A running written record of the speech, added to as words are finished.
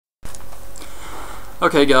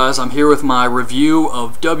Okay guys, I'm here with my review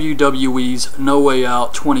of WWE's No Way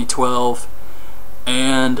Out 2012,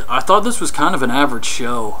 and I thought this was kind of an average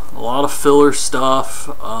show. A lot of filler stuff.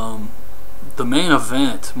 The main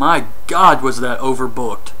event, my god was that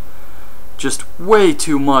overbooked. Just way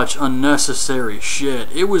too much unnecessary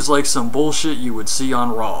shit. It was like some bullshit you would see on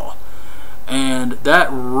Raw. And that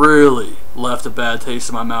really left a bad taste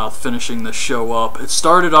in my mouth finishing the show up. It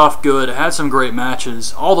started off good, it had some great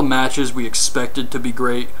matches. All the matches we expected to be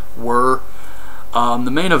great were.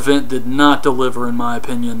 The main event did not deliver in my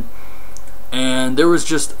opinion. And there was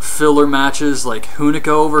just filler matches like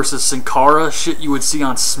Hunico versus Sin Cara, shit you would see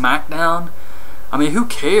on SmackDown. I mean, who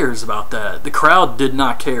cares about that? The crowd did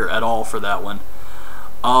not care at all for that one.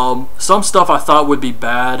 Some stuff I thought would be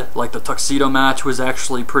bad, like the tuxedo match was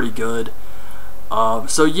actually pretty good.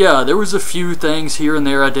 So yeah, there was a few things here and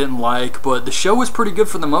there I didn't like, but the show was pretty good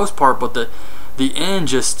for the most part, but the end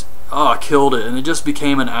just killed it, and it just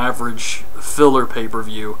became an average filler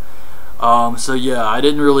pay-per-view. So yeah, I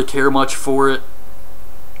didn't really care much for it.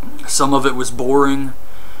 Some of it was boring.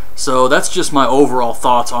 So that's just my overall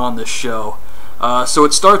thoughts on this show. So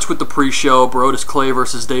it starts with the pre-show, Brodus Clay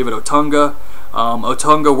versus David Otunga.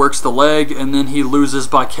 Otunga works the leg, and then he loses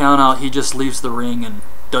by countout. He just leaves the ring and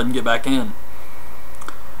doesn't get back in.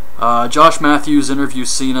 Josh Matthews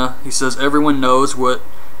interviews Cena. He says everyone knows what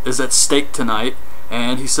is at stake tonight,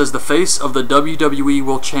 and he says the face of the WWE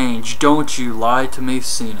will change. Don't you lie to me,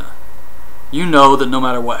 Cena. You know that no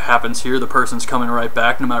matter what happens here, the person's coming right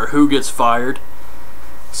back, no matter who gets fired.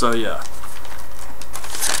 So yeah.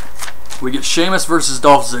 We get Sheamus versus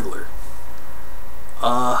Dolph Ziggler.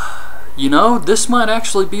 You know, this might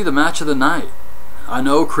actually be the match of the night. I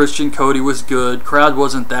know Christian Cody was good. Crowd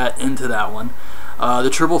wasn't that into that one.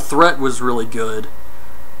 The triple threat was really good,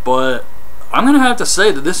 but I'm going to have to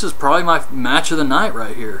say that this is probably my match of the night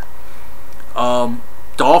right here.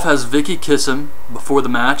 Dolph has Vicky kiss him before the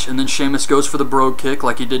match, and then Sheamus goes for the brogue kick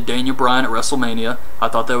like he did Daniel Bryan at WrestleMania. I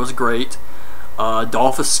thought that was great.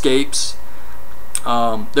 Dolph escapes.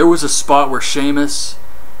 There was a spot where Sheamus,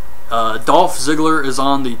 Dolph Ziggler is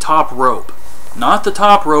on the top rope. Not the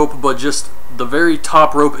top rope, but just the very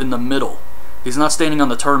top rope in the middle. He's not standing on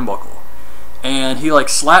the turnbuckle. And he like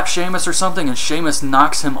slaps Sheamus or something, and Sheamus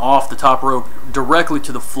knocks him off the top rope directly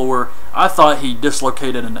to the floor. I thought he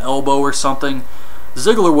dislocated an elbow or something.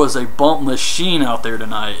 Ziggler was a bump machine out there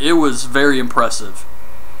tonight. It was very impressive.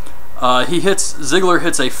 Ziggler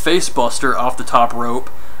hits a face buster off the top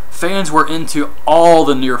rope. Fans were into all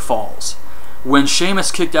the near falls. When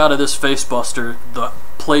Sheamus kicked out of this face buster, the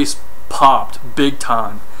place popped big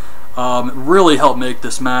time. It really helped make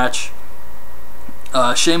this match.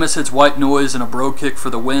 Sheamus hits white noise and a brogue kick for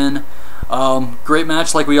the win. Great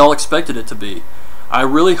match like we all expected it to be. I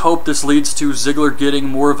really hope this leads to Ziggler getting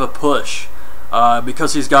more of a push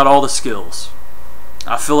because he's got all the skills.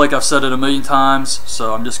 I feel like I've said it a million times,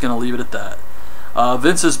 so I'm just going to leave it at that.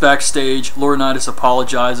 Vince is backstage. Laurinaitis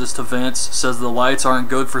apologizes to Vince, says the lights aren't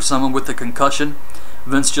good for someone with a concussion.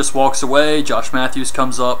 Vince just walks away. Josh Matthews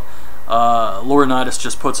comes up. Laurinaitis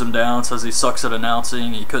just puts him down, says he sucks at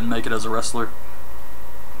announcing. He couldn't make it as a wrestler.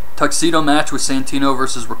 Tuxedo match with Santino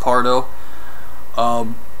versus Ricardo.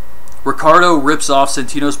 Ricardo rips off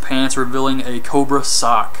Santino's pants, revealing a Cobra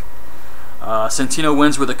sock. Santino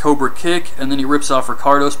wins with a Cobra kick, and then he rips off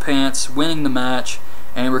Ricardo's pants, winning the match.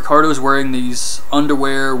 And Ricardo's wearing these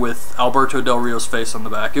underwear with Alberto Del Rio's face on the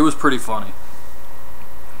back. It was pretty funny.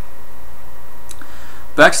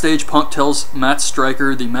 Backstage, Punk tells Matt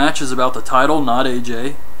Striker the match is about the title, not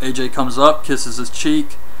AJ. AJ comes up, kisses his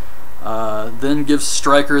cheek, then gives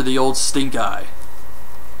Striker the old stink eye.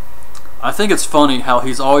 I think it's funny how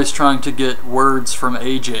he's always trying to get words from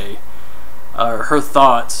AJ, her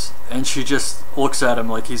thoughts, and she just looks at him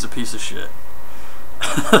like he's a piece of shit.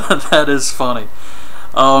 That is funny.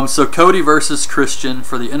 So Cody versus Christian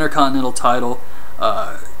for the Intercontinental title.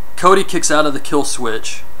 Cody kicks out of the kill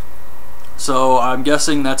switch. So I'm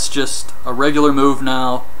guessing that's just a regular move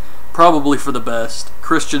now, probably for the best.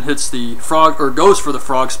 Christian hits the frog, or goes for the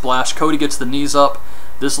frog splash. Cody gets the knees up.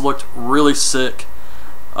 This looked really sick.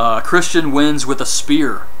 Christian wins with a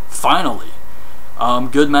spear, finally.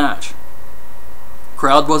 Good match.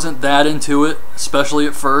 Crowd wasn't that into it, especially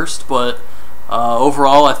at first, but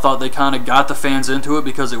overall I thought they kind of got the fans into it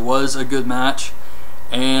because it was a good match.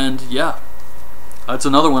 And yeah, that's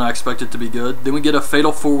another one I expected to be good. Then we get a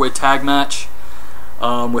fatal 4-way tag match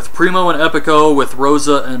with Primo and Epico, with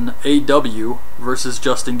Rosa and AW versus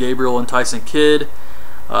Justin Gabriel and Tyson Kidd,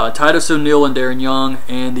 Titus O'Neil and Darren Young,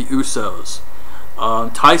 and the Usos.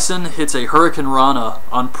 Tyson hits a Hurricane Rana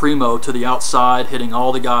on Primo to the outside, hitting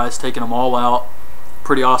all the guys, taking them all out.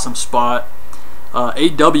 Pretty awesome spot.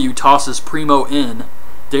 AW tosses Primo in.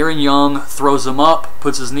 Darren Young throws him up,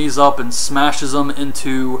 puts his knees up, and smashes him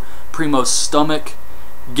into Primo's stomach,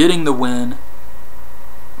 getting the win.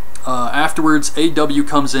 Afterwards, AW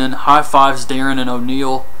comes in, high-fives Darren and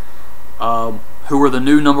O'Neal, who were the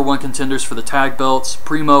new #1 contenders for the tag belts.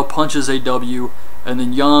 Primo punches AW, and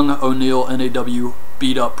then Young, O'Neal, and AW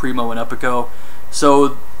beat up Primo and Epico.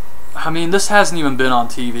 So, I mean, this hasn't even been on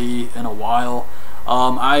TV in a while.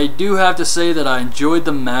 I do have to say that I enjoyed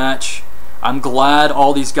the match. I'm glad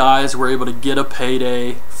all these guys were able to get a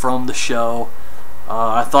payday from the show.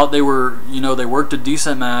 I thought they were, they worked a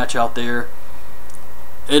decent match out there.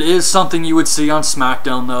 It is something you would see on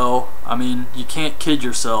SmackDown, though. I mean, you can't kid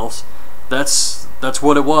yourselves. That's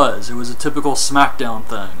what it was. It was a typical SmackDown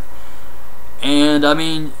thing. And, I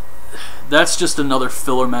mean, that's just another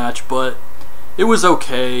filler match, but it was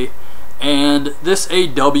okay. And this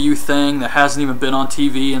AW thing that hasn't even been on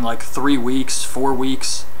TV in like 3 weeks, 4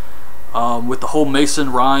 weeks, with the whole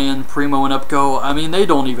Mason Ryan, Primo, and Epico, I mean, they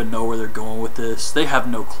don't even know where they're going with this. They have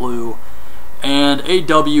no clue. And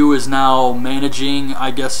AW is now managing,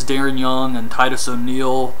 I guess, Darren Young and Titus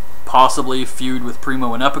O'Neil, possibly feud with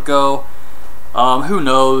Primo and Epico. Who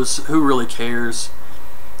knows? Who really cares?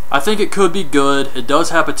 I think it could be good. It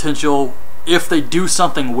does have potential if they do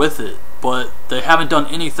something with it, but they haven't done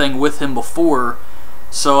anything with him before.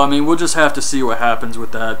 So, I mean, we'll just have to see what happens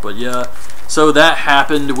with that. But, yeah, so that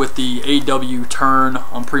happened with the AW turn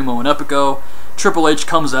on Primo and Epico. Triple H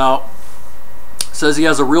comes out, says he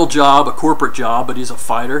has a real job, a corporate job, but he's a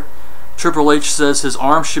fighter. Triple H says his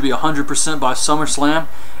arm should be 100% by SummerSlam,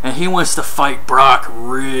 and he wants to fight Brock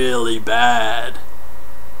really bad.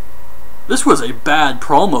 This was a bad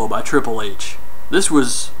promo by Triple H. This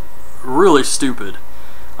was really stupid.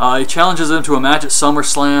 He challenges him to a match at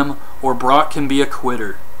SummerSlam, or Brock can be a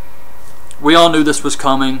quitter. We all knew this was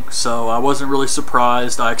coming, so I wasn't really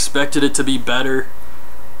surprised. I expected it to be better,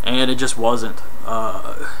 and it just wasn't.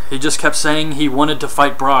 He just kept saying he wanted to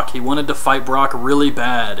fight Brock. He wanted to fight Brock really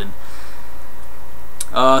bad. And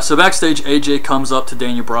so backstage, AJ comes up to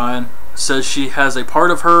Daniel Bryan, says she has a part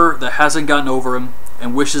of her that hasn't gotten over him,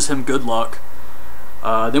 and wishes him good luck.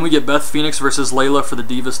 Then we get Beth Phoenix versus Layla for the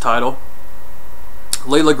Divas title.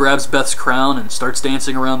 Layla grabs Beth's crown and starts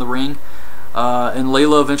dancing around the ring. And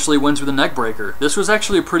Layla eventually wins with a neck breaker. This was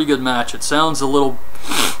actually a pretty good match. It sounds a little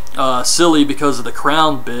silly because of the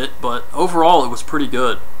crown bit, but overall it was pretty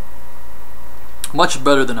good. Much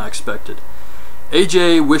better than I expected.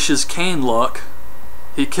 AJ wishes Kane luck.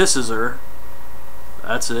 He kisses her.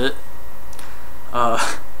 That's it.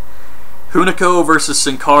 Hunico versus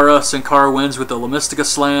Sin Cara. Sin Cara wins with the La Mystica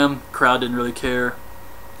Slam. Crowd didn't really care.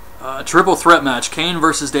 Triple threat match. Kane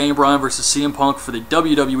versus Daniel Bryan versus CM Punk for the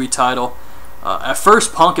WWE title. At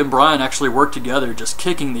first, Punk and Bryan actually worked together, just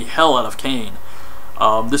kicking the hell out of Kane.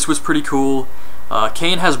 This was pretty cool.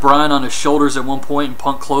 Kane has Bryan on his shoulders at one point, and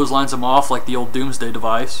Punk clotheslines him off like the old Doomsday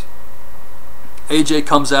device. AJ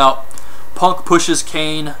comes out. Punk pushes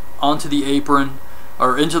Kane onto the apron,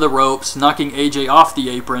 or into the ropes, knocking AJ off the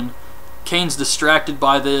apron. Kane's distracted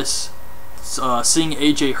by this, seeing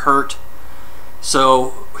AJ hurt.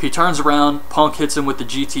 So he turns around, Punk hits him with the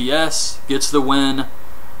GTS, gets the win.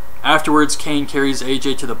 Afterwards, Kane carries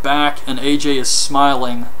AJ to the back, and AJ is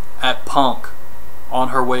smiling at Punk on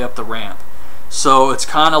her way up the ramp. So it's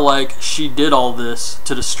kind of like she did all this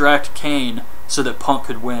to distract Kane so that Punk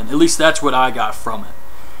could win. At least that's what I got from it.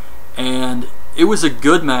 And it was a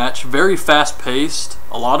good match, very fast-paced,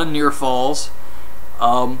 a lot of near falls.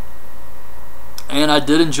 And I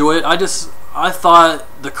did enjoy it. I thought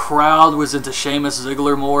the crowd was into Sheamus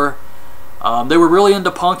Ziggler more. They were really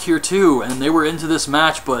into Punk here too, and they were into this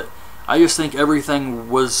match, but I just think everything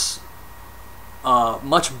was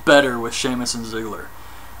much better with Sheamus and Ziggler.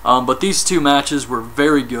 But these two matches were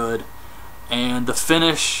very good, and the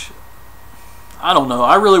finish, I don't know.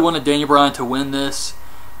 I really wanted Daniel Bryan to win this,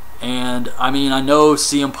 and I mean, I know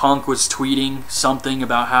CM Punk was tweeting something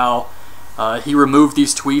about how he removed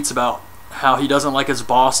these tweets about how he doesn't like his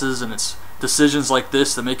bosses, and it's decisions like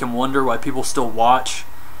this that make him wonder why people still watch.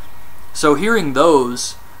 So hearing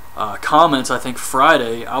those comments, I think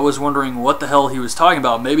Friday, I was wondering what the hell he was talking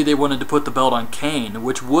about. Maybe they wanted to put the belt on Kane,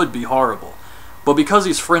 which would be horrible. But because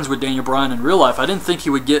he's friends with Daniel Bryan in real life, I didn't think he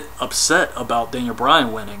would get upset about Daniel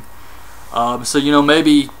Bryan winning. So,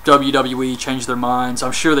 maybe WWE changed their minds.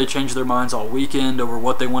 I'm sure they changed their minds all weekend over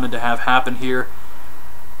what they wanted to have happen here.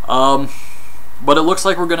 But it looks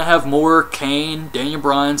like we're going to have more Kane, Daniel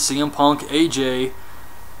Bryan, CM Punk, AJ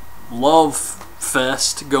love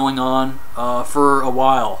fest going on for a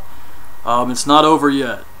while. It's not over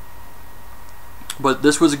yet. But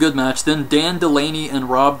this was a good match. Then Dan Delaney and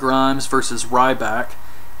Rob Grimes versus Ryback.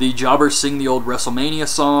 The jobbers sing the old WrestleMania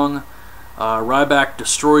song. Ryback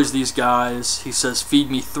destroys these guys. He says, "Feed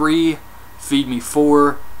me 3, feed me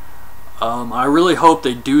 4." I really hope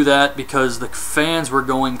they do that because the fans were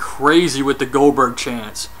going crazy with the Goldberg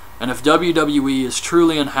chants. And if WWE is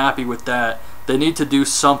truly unhappy with that, they need to do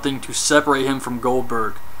something to separate him from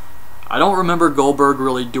Goldberg. I don't remember Goldberg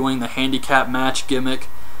really doing the handicap match gimmick.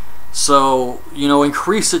 So,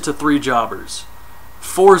 increase it to 3 jobbers.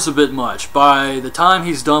 4's a bit much. By the time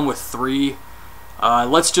he's done with 3,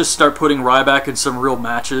 let's just start putting Ryback in some real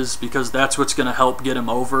matches because that's what's going to help get him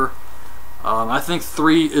over. I think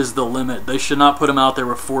 3 is the limit. They should not put him out there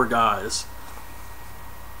with 4 guys.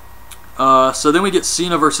 So then we get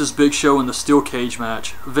Cena versus Big Show in the steel cage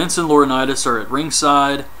match. Vince and Laurinaitis are at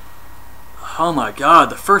ringside. Oh my god,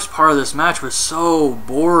 the first part of this match was so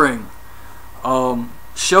boring.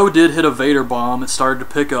 Show did hit a Vader bomb. It started to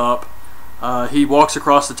pick up. He walks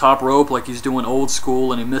across the top rope like he's doing old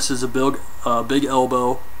school and he misses a big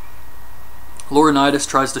elbow. Laurinaitis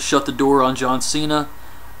tries to shut the door on John Cena.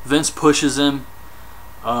 Vince pushes him.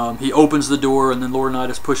 He opens the door and then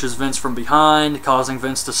Laurinaitis pushes Vince from behind, causing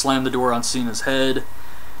Vince to slam the door on Cena's head.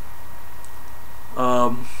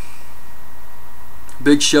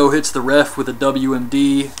 Big Show hits the ref with a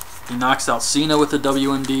WMD. He knocks out Cena with a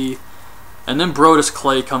WMD. And then Brodus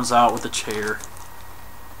Clay comes out with a chair.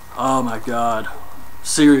 Oh my god.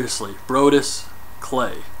 Seriously, Brodus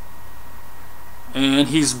Clay. And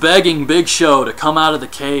he's begging Big Show to come out of the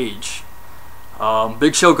cage.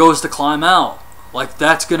 Big Show goes to climb out. Like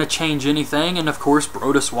that's going to change anything. And of course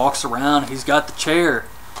Brodus walks around. He's got the chair.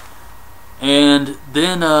 And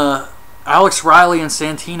then Alex Riley and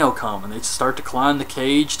Santino come. And they start to climb the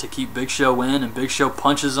cage to keep Big Show in. And Big Show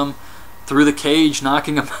punches him through the cage,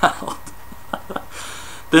 knocking him out.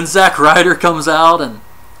 Then Zack Ryder comes out and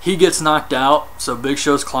he gets knocked out. So Big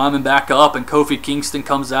Show's climbing back up. And Kofi Kingston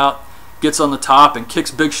comes out, gets on the top, and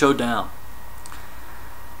kicks Big Show down.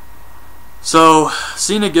 So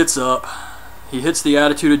Cena gets up. He hits the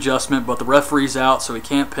attitude adjustment, but the referee's out, so he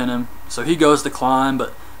can't pin him. So he goes to climb,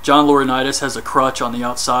 but John Laurinaitis has a crutch on the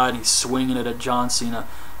outside, and he's swinging it at John Cena.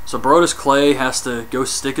 So Brodus Clay has to go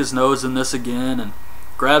stick his nose in this again, and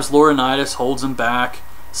grabs Laurinaitis, holds him back.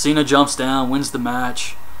 Cena jumps down, wins the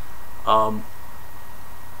match.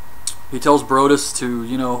 He tells Brodus to,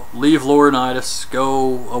 leave Laurinaitis,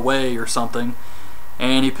 go away or something.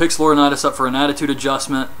 And he picks Laurinaitis up for an attitude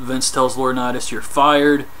adjustment. Vince tells Laurinaitis, "You're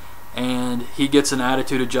fired." And he gets an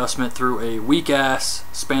attitude adjustment through a weak-ass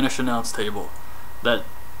Spanish announce table that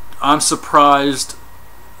I'm surprised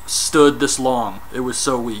stood this long. It was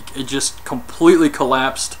so weak. It just completely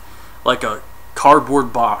collapsed like a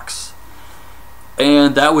cardboard box.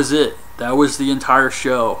 And that was it. That was the entire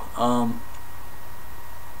show.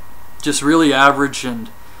 Just really average and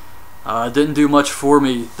didn't do much for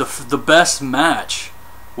me. The best match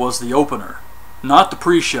was the opener, not the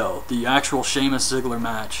pre-show, the actual Sheamus Ziggler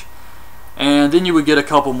match. And then you would get a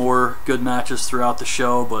couple more good matches throughout the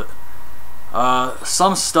show, but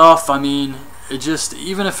some stuff, it just,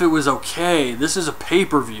 even if it was okay, this is a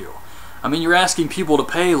pay-per-view. You're asking people to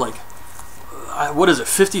pay like, what is it,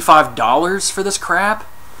 $55 for this crap?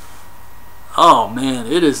 Oh man,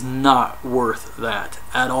 it is not worth that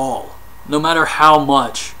at all. No matter how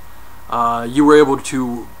much you were able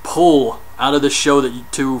to pull out of this show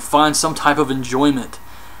to find some type of enjoyment,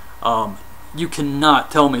 you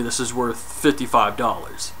cannot tell me this is worth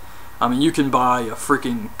 $55. You can buy a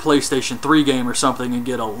freaking PlayStation 3 game or something and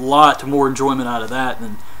get a lot more enjoyment out of that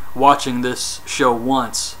than watching this show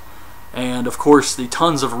once. And of course the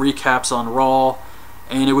tons of recaps on Raw,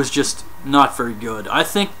 and it was just not very good. I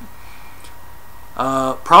think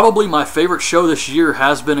probably my favorite show this year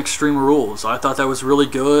has been Extreme Rules. I thought that was really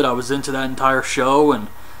good. I was into that entire show, and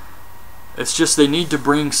it's just they need to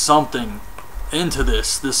bring something into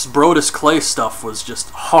this. This Brodus Clay stuff was just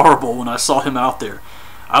horrible when I saw him out there.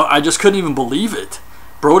 I just couldn't even believe it.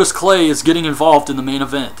 Brodus Clay is getting involved in the main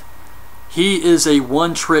event. He is a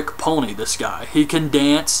one-trick pony, this guy. He can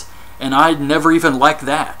dance, and I'd never even liked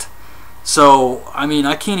that. So, I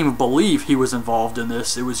can't even believe he was involved in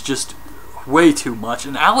this. It was just way too much.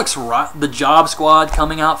 And the Job Squad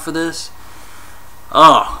coming out for this?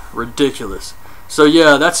 Oh, ridiculous. So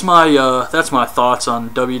yeah, that's my thoughts on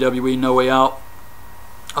WWE No Way Out.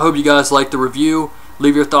 I hope you guys liked the review.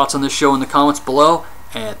 Leave your thoughts on this show in the comments below,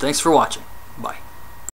 and thanks for watching.